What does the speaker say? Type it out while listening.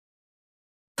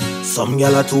Some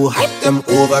gyal are too hype, them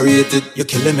overrated. You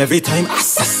kill them every time,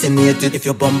 assassinated. If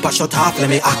your bumper shut off, let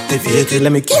me activate it.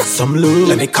 Let me get some lube,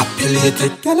 let me copulate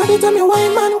it. Gyal every time you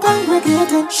wine, man,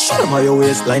 congregated. Show them how your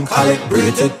waistline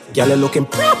calibrated. Gyal are looking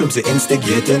problems, you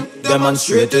instigating.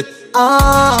 Demonstrated.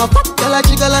 Pop gyal a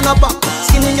jiggle and a pop.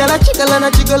 Skinny gyal a jiggle and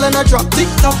a drop. Tick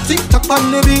tock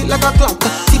on the beat like a clock.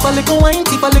 Tip a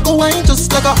little wine,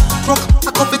 just like a rock.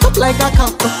 I cup it up like a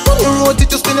cup. When you roll it,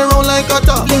 you spin around like a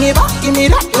top. Bring it back, give me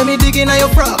that, let me dig in your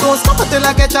frock. Don't stop until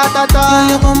I get shot at all.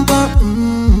 Your bumper,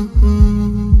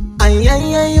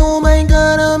 ay, oh my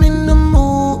God, I'm in the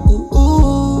mood.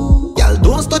 Y'all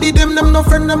don't study them no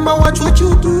friend, them I watch what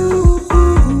you do.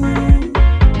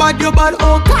 Bad you bad,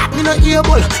 oh God, me not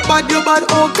able. Bad you bad,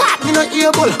 oh God, me not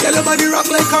able. Tell your body rock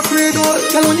like a cradle.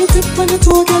 Girl, when you tip on the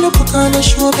toe, girl, you put on a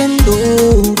show, bend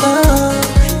over.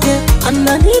 Yeah,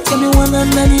 underneath, tell me one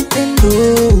underneath, bend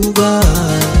over.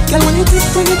 Girl, when you tip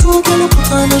on the toe, girl, you put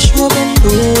on a show, bend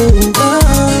over.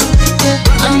 Yeah,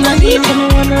 underneath, tell me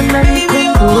one underneath,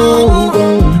 bend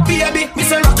over. Baby, me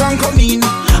say rock and come in.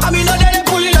 I mean, no, they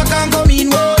pull it rock and come in.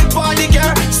 Whoa, if all the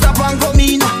girl, stop and come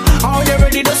in. Are they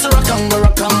ready to rock and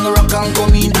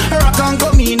come in? Rock and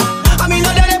come in. I mean,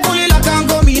 no, they pull it rock and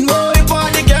come in. Whoa, if all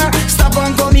the girl, stop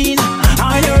and come in.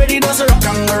 Are they ready to rock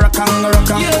and come in?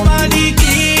 Your body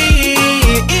clean,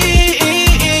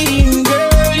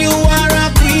 girl, you are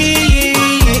a queen.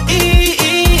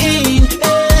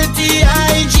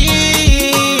 L-T-I-G,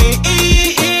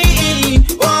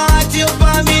 what you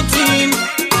permitting?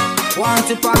 Want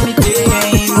you permitting?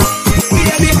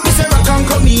 Baby, me say rock and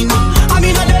come in. I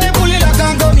mean, no, they pull it rock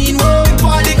and come in. Whoa, if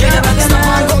all the girl, stop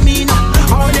and come in.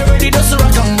 Are they ready to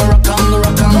rock and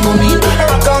come in?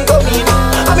 Rock and come in.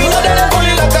 I mean, no, they pull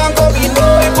it rock and come in.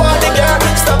 Whoa, if all the girl,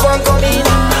 stop and come in.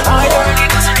 Are they ready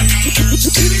to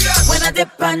when I dip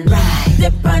and ride,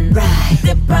 dip and ride,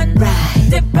 dip and ride,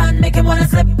 dip and make him wanna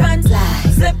slip and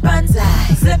slide, slip and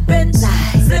slide, slip and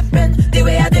slide, slip and the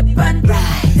way I dip and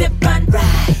ride, dip and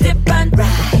ride, dip and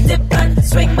ride, dip and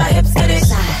swing my hips to the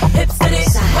side, hips to the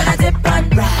side. When I dip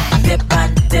and ride, dip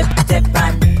and dip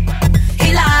and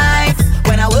he likes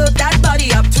when I work that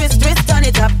body up, twist, turn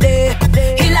it up there.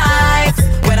 He likes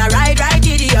when I ride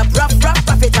giddy up, rough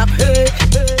it up. Hey,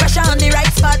 pressure on the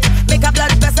right spot, make a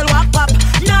blood vessel walk up,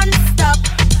 non-stop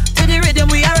to the rhythm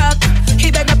we are rock. He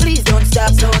beg me please don't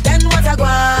stop. So then what I go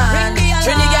on?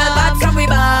 Trini girl back from we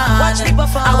bar. Watch me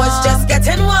perform. I was just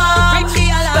getting warm,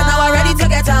 but now I'm ready to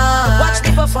get on. Watch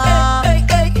me perform. Hey.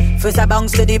 First I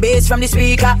bounce to the bass from the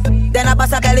speaker, then I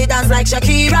pass a belly dance like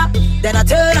Shakira, then I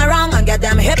turn around and get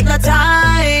them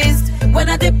hypnotized. When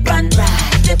I dip and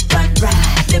ride, dip and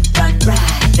ride, dip and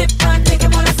ride, dip and make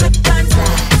him wanna slip and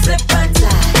slide, slip and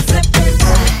slide, slip and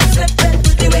slide, slip and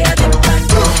the way I dip and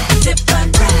ride, dip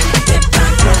and ride, dip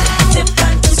and ride, dip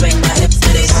and swing my hips to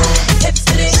the side, hips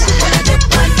to the side. When I dip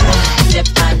and ride,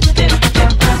 dip and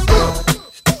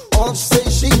all she say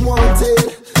she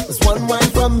wanted was one wine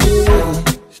from me.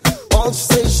 All she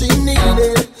say she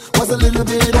needed was a little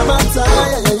bit of my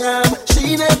time.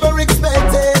 She never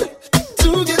expected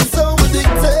to get so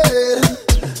addicted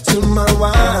to my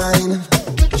wine.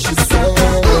 She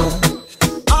said,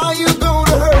 are you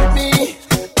gonna hurt me?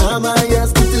 Am I a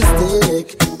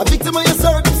statistic, a victim of your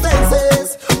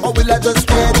circumstances, or will I just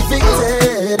get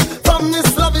evicted from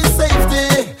this loving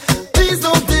safety? Please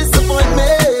don't disappoint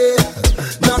me,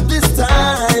 not this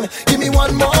time. Give me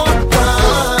one more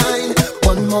wine,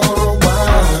 one more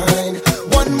wine,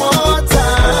 one more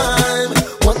time,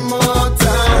 one more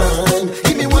time.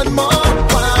 Give me one more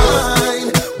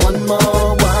wine, one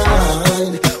more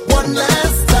wine, one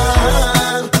last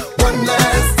time, one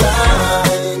last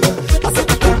time. I said,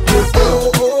 oh,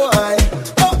 oh, oh, I,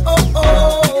 oh, oh,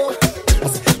 oh. I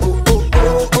said, oh,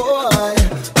 oh, oh, I.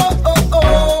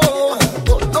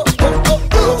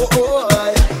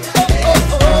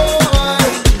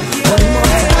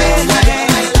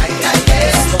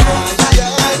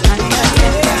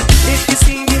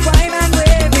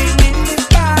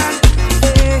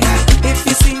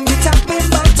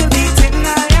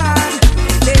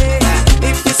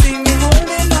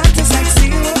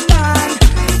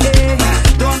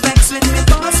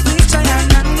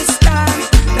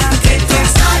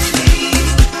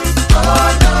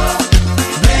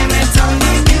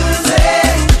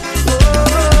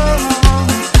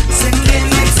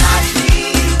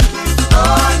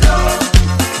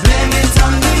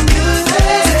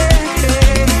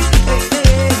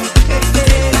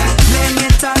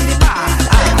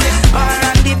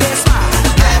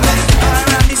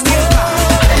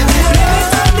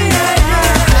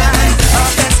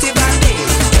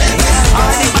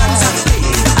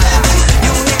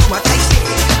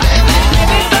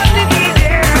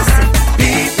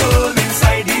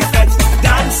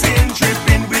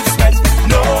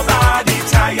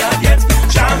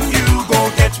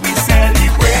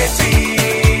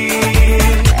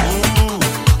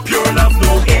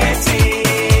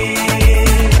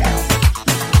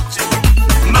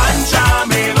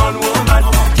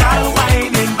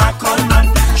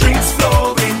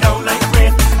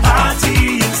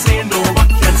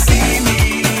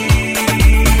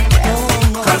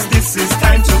 it's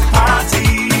time to party.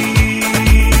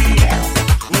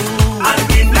 And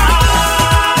we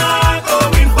not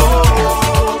going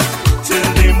home till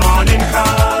the morning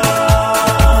comes.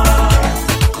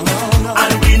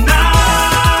 And we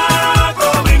not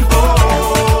going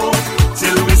home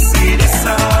till we see the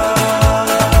sun.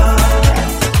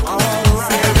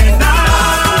 Say we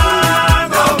not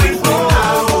going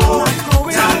home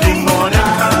till the morning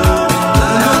comes.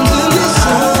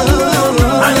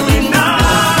 And we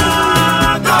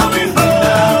not going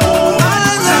home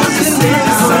till we see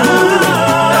the sun.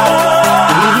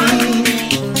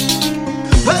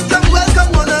 Welcome, welcome,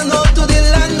 one and all to the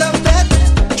land of death.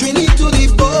 Trini to the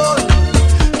bone,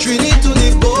 Trini to the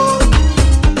bone.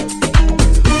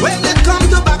 When they come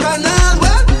to Bacchanal,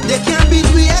 well, they can't beat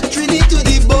we at Trini to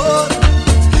the bone,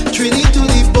 Trini to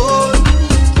the bone.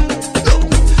 Look,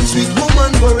 sweet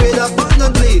woman parade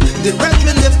abundantly. The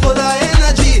brethren they full of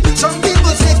energy. Some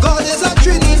people say God is a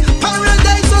Trini.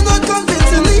 Paradise or not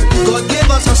convincingly. God gave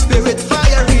us a spirit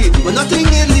fiery, but nothing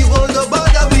in the world no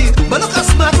bother we. But look a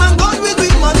smart man gone with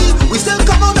big money. We still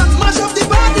come out and mash up the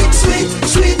party. Sweet,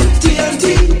 sweet TNT.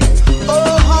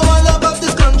 Oh, how I love up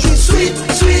this country. Sweet,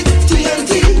 sweet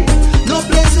TNT. No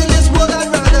place in this world I'd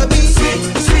rather be. Sweet,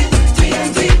 sweet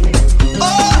TNT. Oh,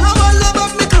 how I love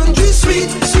up my country. Sweet,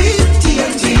 sweet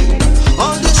TNT.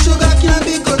 All this sugar can't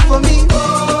be good for me.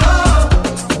 Oh,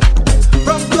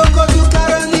 from Coco to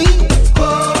Caroni.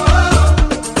 Oh,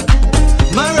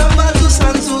 Maraba to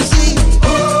Sanssouci.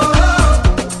 Oh,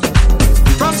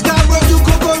 from Scarborough to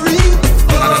Kokori.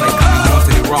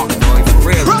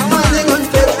 Rock mining on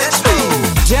Fairfield Street.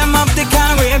 Gem of the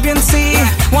Caribbean Sea,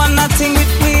 one nothing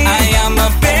with me. I am a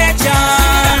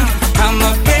Bajan, I'm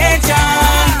a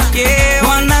Bajan, yeah.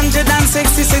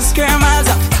 166 square miles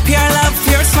of pure love,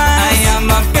 pure smile. I am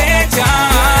a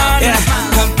Bajan, yeah,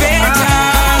 a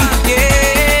Bajan,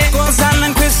 yeah. Goes on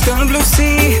and crystal blue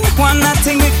sea, one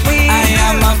nothing with me. I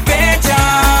am a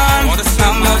Bajan,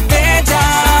 I'm a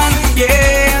Bajan,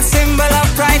 yeah. A symbol of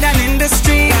pride and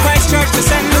industry, Christchurch to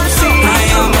St. Lucie. I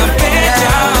am a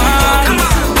Bajan,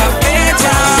 a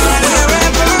Bajan,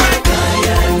 wherever.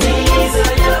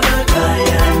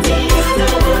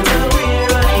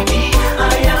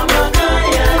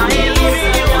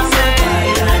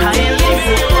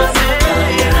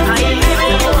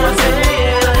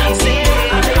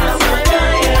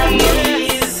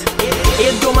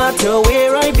 It don't matter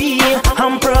where I be,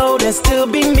 I'm proud and still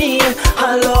be me.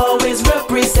 I'll always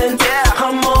represent,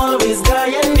 I'm always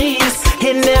Guyanese.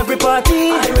 In every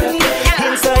party,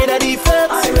 inside of the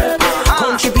fence,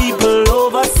 country people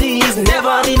overseas,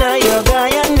 never deny your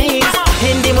Guyanese.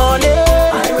 In the morning,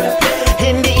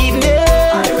 in the evening,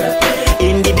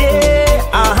 in the day,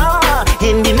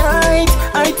 in the night,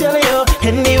 I tell you,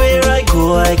 anywhere I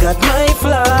go, I got my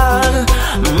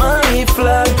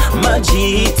flag, my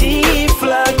GT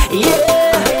flag,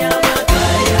 yeah. I am a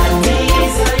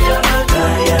Guyanese, I am a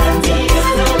Guyanese,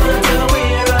 no matter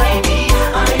where I be,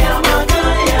 I am a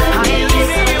Guyanese, I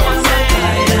am a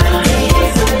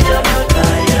Guyanese, I am a Guyanese, no matter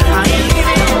where I be,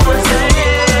 I am a Guyanese.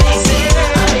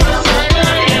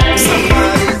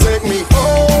 Somebody take me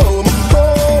home,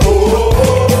 home.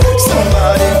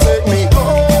 Somebody take me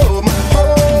home,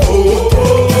 home.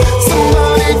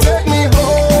 Somebody take me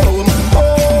home,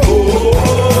 home.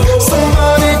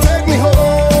 Somebody take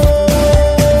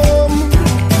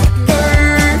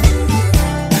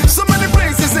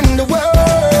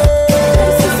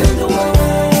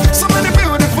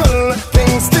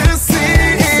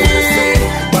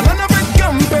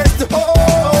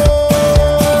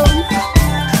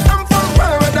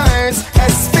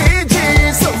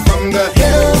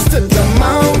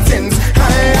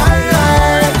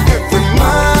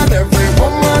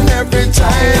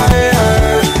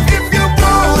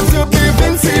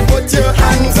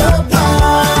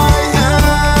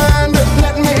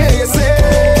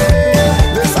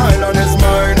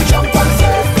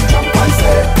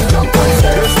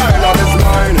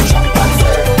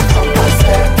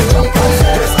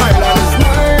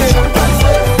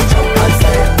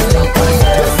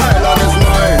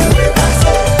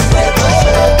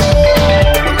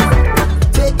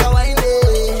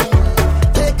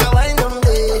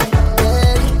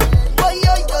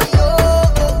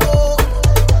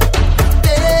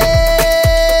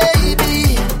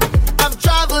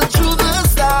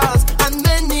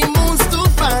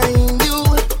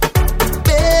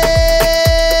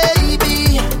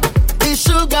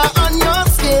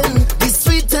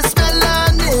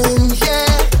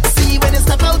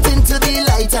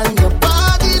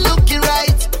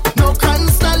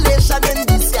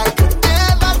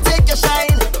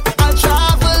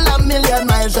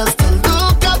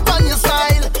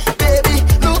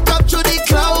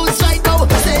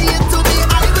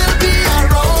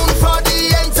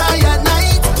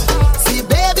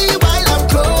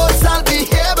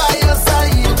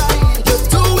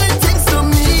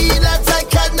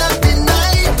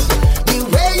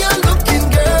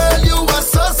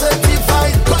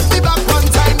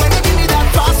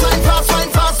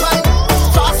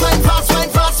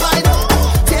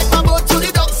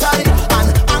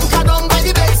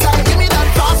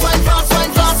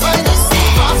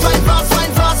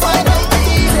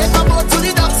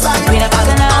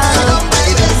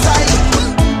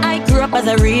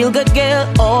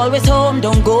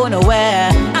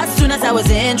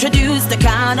was introduced to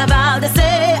carnival, they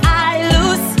say I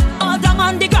loose. All down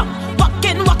on the ground,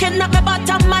 walking up the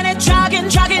bottom and it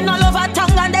dragging all over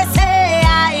tongue, and they say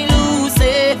I lose.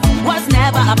 It was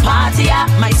never a party at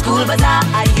my school bazaar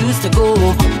I used to go,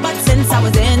 but since I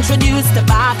was introduced to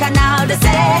Bacchanal, they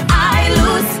say I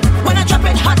lose. When I drop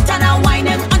it hot and I whine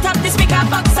it on top the speaker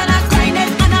box and I grind it,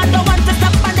 and I don't want to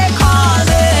stop and they call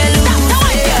me loose.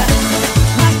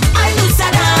 I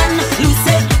looser than, loose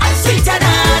it, I'm sweeter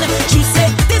than, juice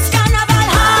it. This carnival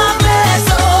have me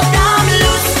so damn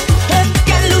loose.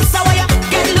 Get loose, how you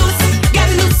get loose, get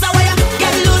loose, how you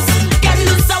get loose, get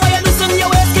loose, how you loosen your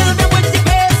waist, kill them with the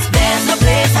pace. There's no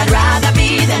place I'd rather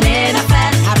be than in a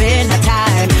flat, having a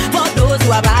time. For those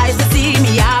who have eyes to see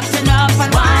me acting up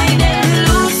and whining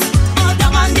loose. All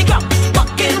down on the ground,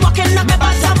 walking up my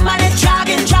bottom and it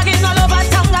dragging all over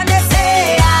tongue, and they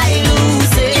say I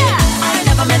lose it. I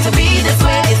never meant to be this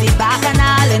way. Is it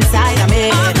Bacchanal inside of me?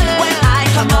 When I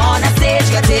come on a stage,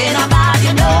 get in a bag,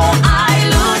 you know I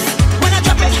lose. When I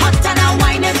drop it hot and I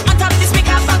whine it on top the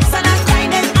speaker box and I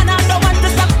grind it, and I don't want to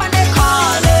stop and they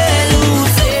call me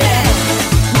loose.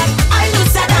 I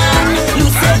looser than,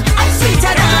 loose it, I'm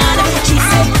sweeter than,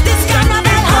 juice it. This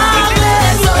carnival have me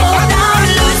so damn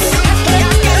loose.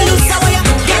 Get loose, how you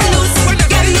get loose,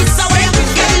 get loose, how you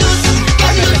get loose,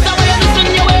 get loose, how you loosen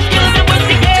your waist, kill them with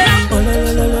the game. Oh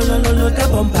no, that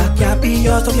bumper can't be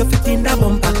yours, so you fit in that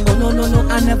bumper. Oh no,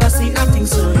 I never see acting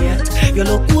so yet. You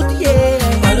look good, yeah.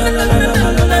 Oh no,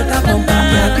 that bumper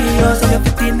can't be yours, so you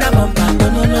fit in that bumper.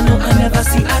 Oh no, I never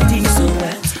see acting so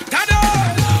wet.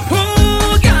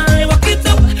 Oh, girl, walk it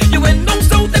up. You went down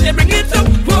south and you bring it up.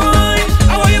 Boy,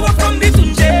 how are you from the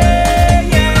Tunje?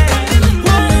 Yeah.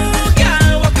 Oh,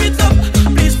 girl, walk it up.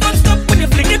 Please don't stop when you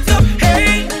fling it up.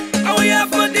 Hey, how are you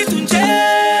from the Tunje?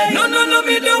 No,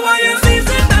 me do why you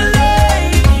seasonally.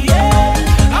 Yeah.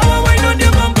 How I wine on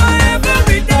your bumper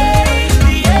every day.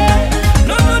 Yeah.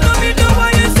 No, me do why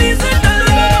you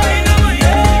seasonally.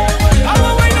 Yeah. How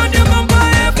I wine on your bumper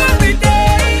every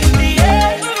day.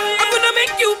 Yeah. I'm gonna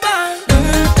make you bang.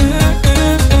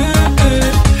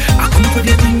 I come for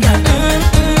the thing, yeah.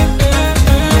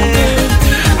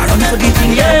 I run for the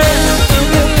thing, yeah.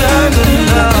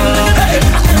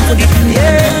 I come for the thing,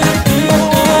 yeah.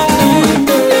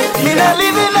 Me not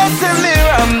living until me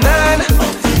I'm done.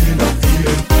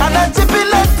 I'm not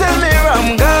tipping until me I'm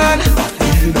gone.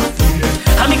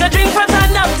 I'm gonna drink from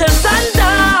sun up till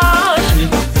sundown.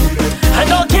 I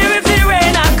don't care if it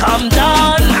rain or come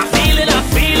down. I'm feeling.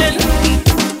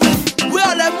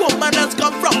 Where them woman has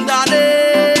come from, daddy?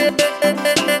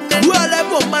 Where them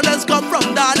woman has come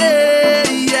from,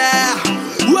 daddy? Yeah.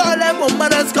 Where them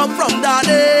woman has come from,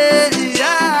 daddy?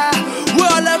 Yeah.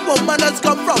 Where them woman has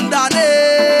come from, daddy?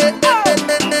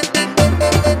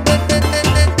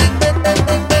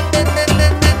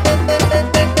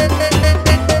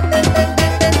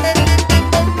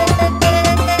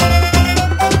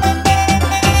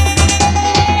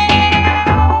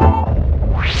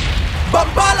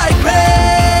 Bumper like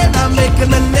rain, I'm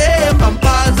making a name.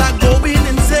 Bumpers are going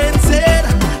insane,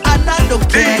 and I don't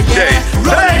care. Yeah.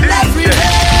 Running every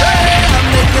day, I'm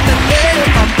making a name.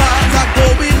 Bumpers are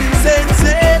going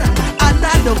insane, and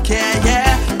I don't care.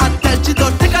 Yeah. I tell you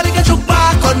don't think I get you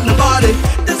back on the body.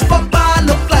 This bumper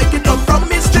look like it come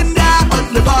from East India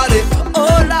on the body.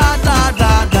 Oh la.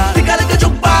 Think I get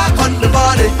you back on the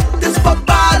body. This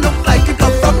bumper look like it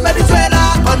come from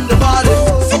Venezuela on the body.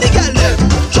 See the girl there,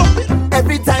 jump it.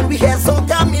 Every time we hear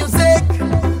soca music,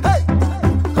 hey,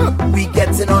 we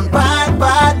getting on bad.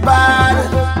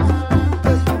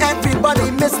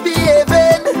 Everybody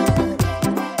misbehaving.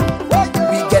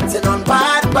 We getting on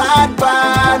bad.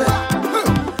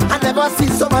 I never see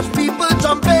so much people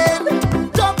jumping.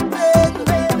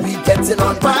 We getting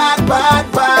on bad.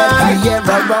 Every year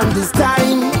around this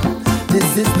time,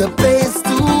 this is the place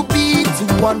to be, to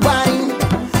unwind.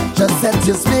 Just set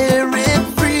your spirit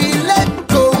free, let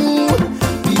go.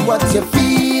 Be what you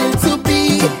feel to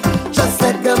be. Just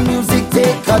let the music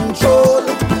take control.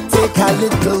 Take a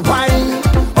little wine,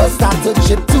 or start to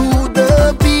chip to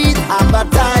the beat. Have a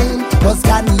time, 'cause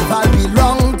carnival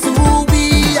belong to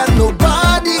we, and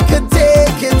nobody could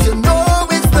take it. You know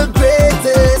it's the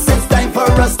greatest. It's time for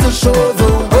us to show the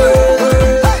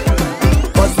world.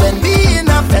 'Cause when we in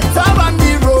a fete on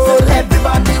the road,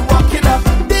 everybody walking up,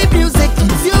 the music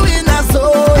keeps you in a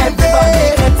zone.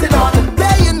 Everybody getting on,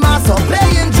 playing mass or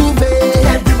playing juve.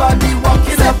 Everybody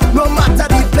walking up, no matter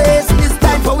the place. It's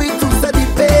time for we to set the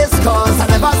pace, 'cause I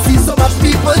never see so much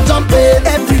people jumping.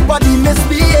 Everybody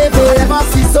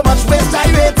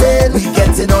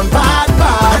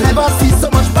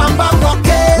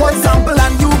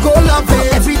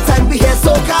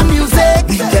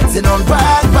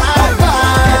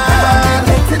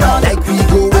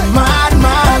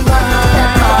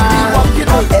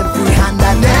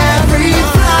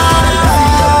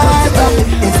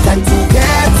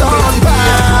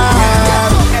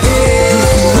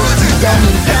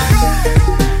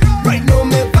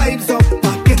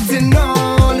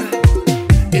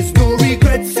It's no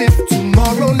regrets if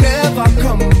tomorrow never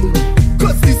come.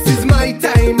 'Cause this is my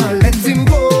time, I let him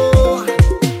go.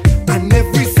 And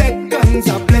every second's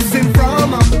a blessing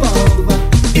from above.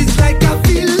 It's like a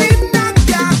feeling I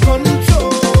can't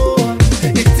control.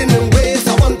 It's in the ways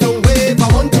I want to wave, I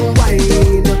want to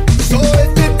whine. So if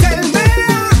they tell me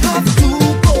I have to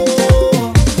go,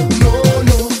 no,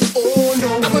 no, oh no,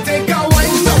 I'm gonna take a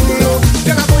wine down low,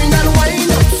 then I'm going and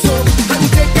wind up so, and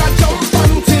take a jump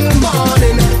until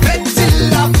morning, bet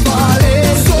till I'm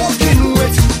falling, soaking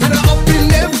wet, and I'm up in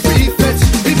every fetch.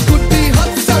 It could be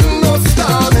hot sun, no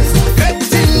stars, bet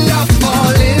till I'm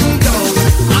falling down,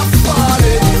 I'm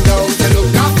falling down, say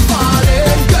look I'm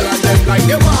falling, girl I them like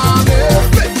you want me,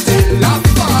 bet till I'm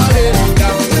falling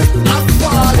down, I'm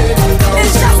falling down,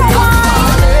 It's just a I'm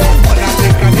falling, but I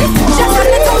think I need more. Just a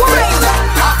little wine.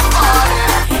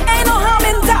 Ain't no harm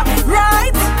in that,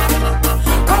 right?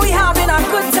 'Cause we having a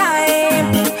good time.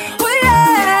 Oh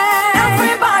yeah,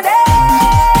 everybody.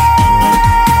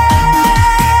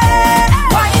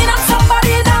 Wine up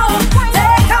somebody now.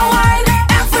 Take a wine,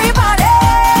 everybody.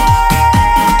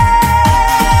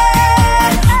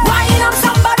 Wine up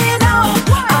somebody now.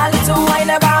 A little wine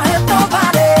never hurt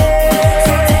nobody.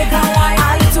 So take a wine. A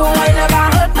little wine never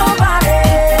hurt nobody.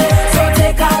 So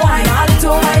take a wine. A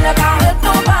little wine never hurt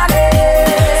nobody.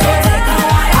 So take a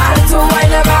wine. A little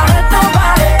wine never hurt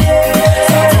nobody.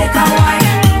 So take a wine.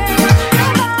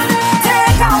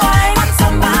 Take a wine on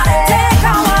somebody. Take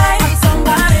a wine on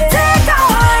somebody. Take a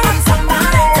wine on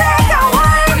somebody. Take a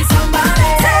wine on somebody.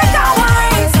 Take a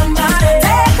wine on somebody.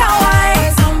 Take a wine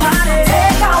on somebody.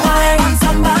 Take a wine on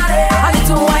somebody. A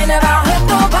little wine never hurt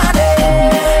nobody.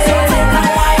 So take a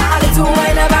wine. A little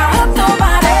wine never hurt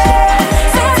nobody.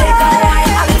 So take a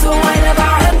wine. A little wine never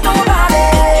hurt nobody.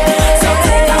 So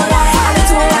take a wine. A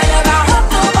little wine never hurt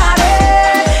nobody.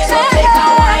 So take a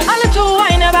wine. A little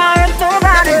wine never hurt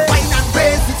nobody. Wine and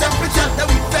raise the temperature, then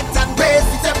we flex and raise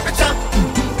the temperature.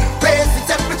 Raise the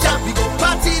temperature, we go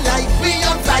party like we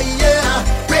on fire.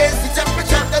 Raise the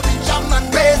temperature, then we jump and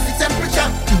raise the temperature.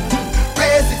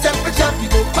 Raise the temperature, we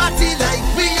go party like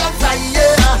we on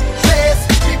fire. Raise,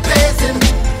 we blazing,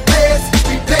 raise,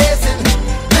 we blazing,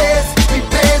 raise, we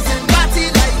blazing, party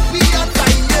like we on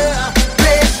fire.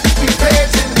 Raise, we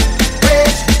blazing,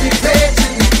 raise, we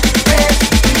blazing, raise,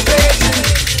 we blazing.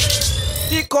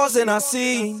 He causing a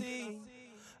scene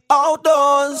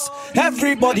outdoors,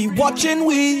 everybody watching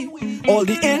we, all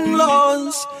the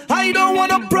in-laws. I don't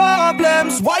want no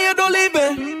problems, why you don't leave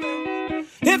it?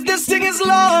 If this thing is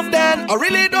love, then I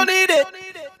really don't need it.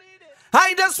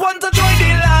 I just want to join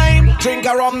the line, drink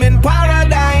a rum in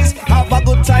paradise, have a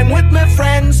good time with my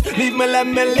friends, leave me, let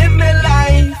me live my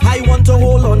life. I want to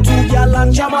hold on to y'all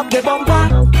and jam up the bumper.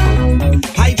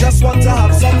 I just want to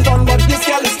have some fun, but this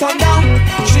girl is thunder.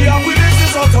 She have we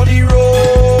business out on the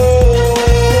road,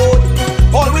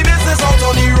 all we business out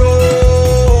on the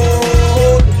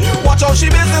road. Watch out, she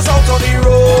business out on the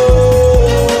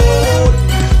road,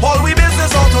 all we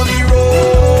business out on the road.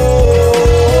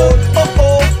 Oh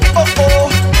oh, oh oh.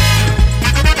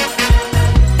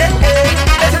 Eh eh,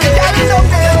 listen to the girl up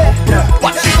there.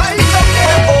 Watch the vibes up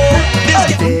there. Oh oh,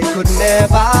 this There could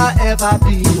never ever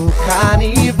be no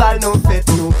carnival, no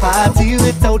fete, no party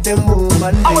without them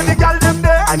woman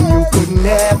there. And you could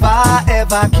never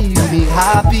ever keep me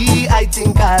happy. I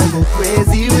think I'll go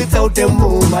crazy without them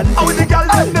woman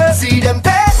there. See them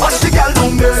there, watch the girl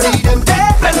down there. See them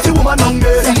there, plenty woman down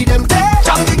there. See them there,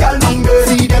 jam the girl down there.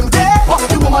 See them there, watch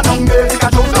the woman down there. Take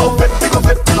a jump down, fit, big up,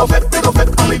 fit, big up, fit, big up, fit.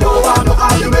 And we don't want no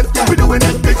argument. We doing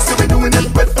it big, so we doing it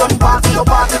wet. Fun party, no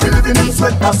party, we living in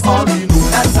sweat. That's all we know.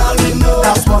 That's all we know.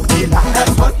 That's what we like.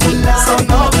 That's what we like. Sun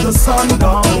up to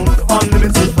sundown,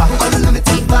 unlimited vibe,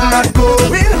 unlimited vibe. Not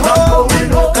going home,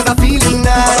 'cause I'm feeling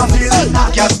nice.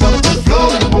 Can't stop the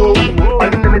flow,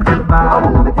 unlimited vibe,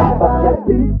 unlimited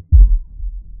vibe.